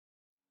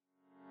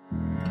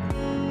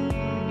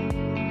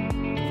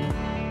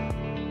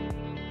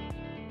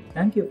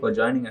Thank you for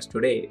joining us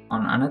today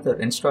on another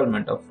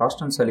installment of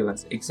Frost &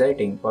 Sullivan's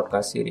exciting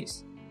podcast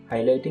series,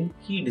 highlighting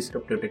key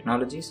disruptive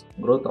technologies,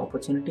 growth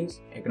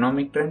opportunities,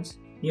 economic trends,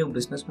 new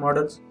business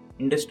models,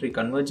 industry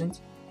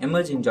convergence,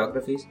 emerging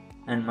geographies,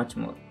 and much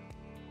more.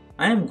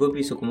 I am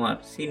Gopi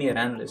Sukumar, Senior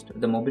Analyst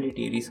of the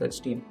Mobility Research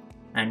Team,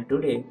 and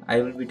today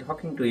I will be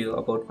talking to you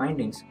about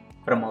findings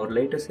from our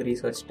latest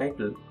research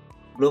titled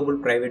Global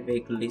Private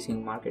Vehicle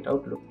Leasing Market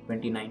Outlook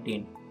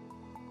 2019.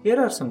 Here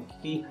are some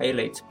key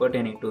highlights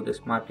pertaining to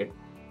this market.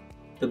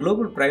 The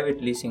global private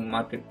leasing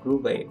market grew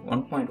by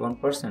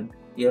 1.1%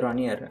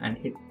 year-on-year and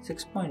hit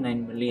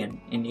 6.9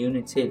 million in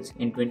unit sales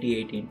in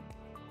 2018.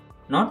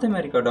 North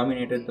America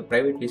dominated the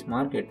private lease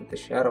market with a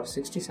share of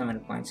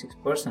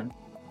 67.6%,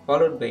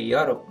 followed by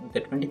Europe with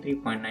a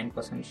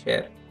 23.9%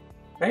 share.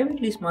 Private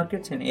lease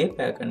markets in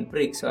APAC and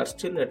BRICS are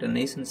still at a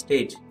nascent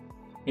stage.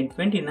 In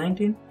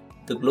 2019,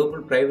 the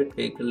global private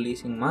vehicle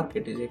leasing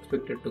market is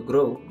expected to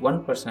grow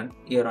 1%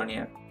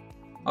 year-on-year.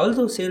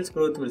 Although sales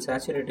growth will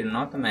saturate in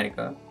North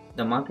America,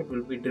 the market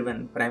will be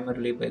driven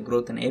primarily by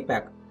growth in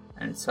APAC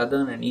and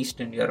Southern and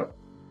Eastern Europe.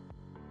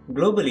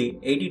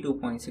 Globally,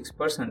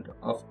 82.6%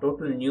 of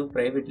total new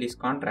private lease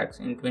contracts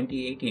in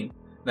 2018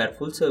 were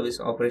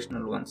full-service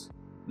operational ones,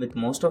 with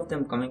most of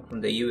them coming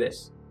from the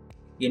US.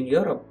 In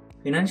Europe,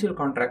 financial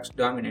contracts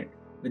dominate,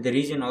 with the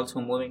region also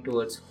moving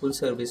towards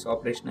full-service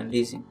operational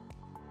leasing.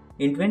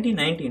 In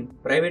 2019,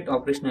 private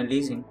operational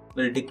leasing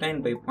will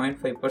decline by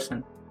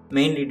 0.5%,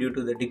 mainly due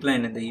to the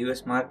decline in the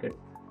US market,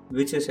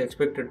 which is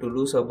expected to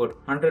lose about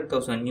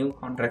 100,000 new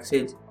contract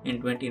sales in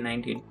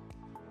 2019.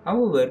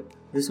 However,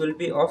 this will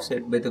be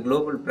offset by the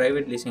global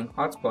private leasing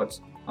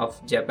hotspots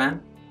of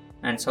Japan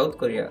and South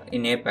Korea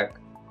in APAC,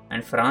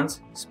 and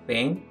France,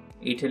 Spain,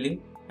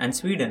 Italy, and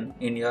Sweden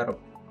in Europe.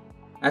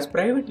 As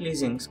private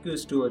leasing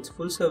skews towards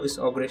full-service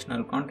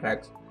operational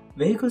contracts,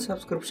 vehicle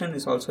subscription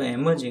is also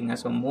emerging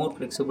as a more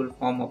flexible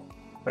form of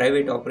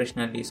private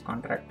operational lease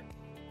contract.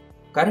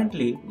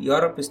 Currently,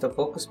 Europe is the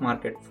focus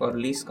market for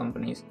lease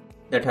companies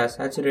that has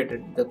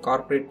saturated the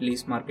corporate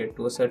lease market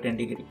to a certain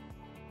degree.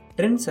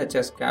 Trends such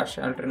as cash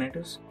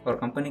alternatives for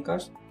company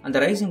cars and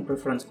the rising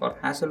preference for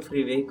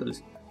hassle-free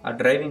vehicles are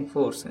driving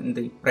force in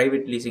the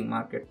private leasing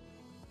market.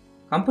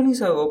 Companies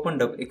have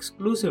opened up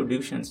exclusive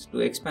divisions to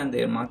expand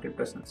their market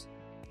presence.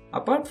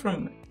 Apart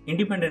from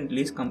independent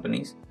lease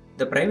companies,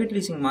 the private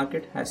leasing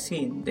market has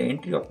seen the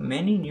entry of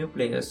many new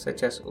players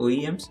such as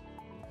OEMs,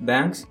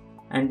 banks,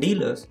 and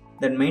dealers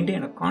that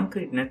maintain a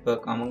concrete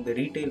network among the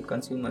retail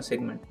consumer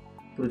segment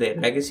through their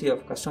legacy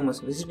of customers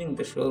visiting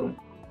the showroom.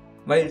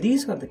 While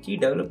these are the key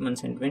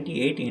developments in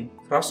 2018,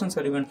 Frost &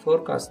 Sullivan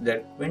forecasts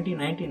that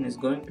 2019 is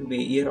going to be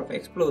a year of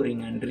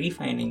exploring and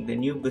refining the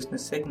new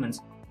business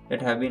segments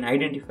that have been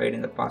identified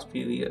in the past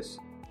few years.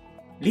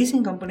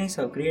 Leasing companies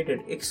have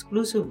created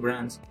exclusive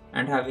brands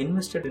and have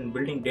invested in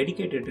building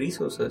dedicated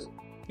resources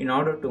in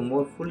order to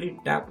more fully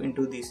tap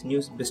into these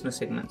new business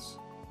segments.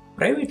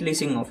 Private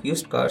leasing of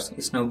used cars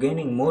is now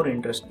gaining more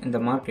interest in the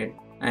market,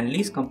 and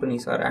lease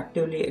companies are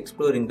actively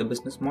exploring the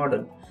business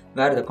model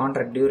where the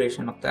contract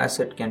duration of the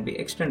asset can be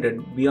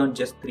extended beyond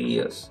just 3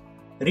 years.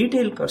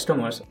 Retail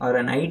customers are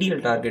an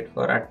ideal target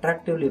for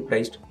attractively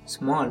priced,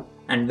 small,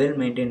 and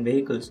well-maintained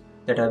vehicles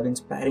that have been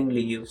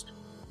sparingly used.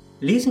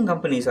 Leasing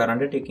companies are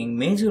undertaking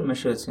major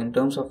measures in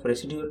terms of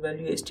residual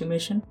value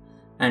estimation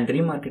and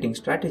remarketing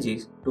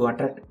strategies to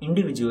attract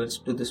individuals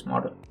to this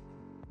model.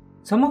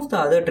 Some of the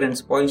other trends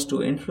poised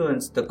to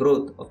influence the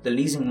growth of the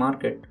leasing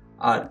market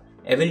are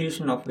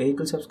evolution of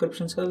vehicle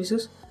subscription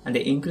services and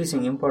the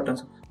increasing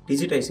importance of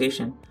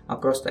digitization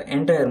across the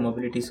entire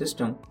mobility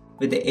system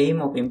with the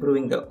aim of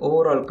improving the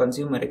overall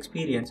consumer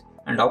experience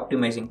and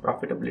optimizing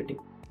profitability.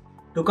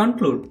 To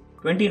conclude,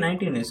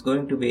 2019 is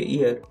going to be a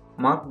year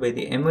marked by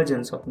the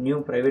emergence of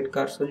new private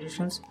car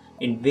solutions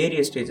in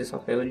various stages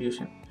of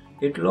evolution.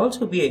 It will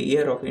also be a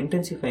year of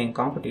intensifying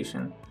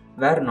competition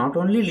where not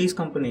only lease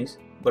companies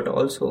but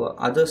also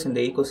others in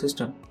the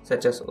ecosystem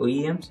such as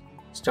OEMs,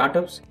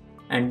 startups,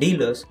 and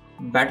dealers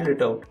battle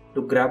it out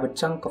to grab a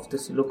chunk of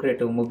this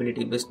lucrative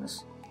mobility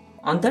business.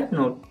 On that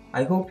note,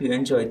 I hope you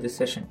enjoyed this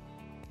session.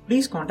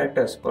 Please contact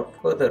us for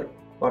further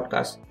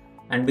podcasts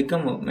and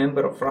become a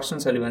member of Frost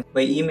 & Sullivan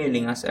by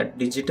emailing us at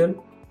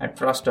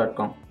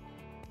digital@frost.com.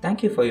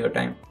 Thank you for your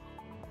time.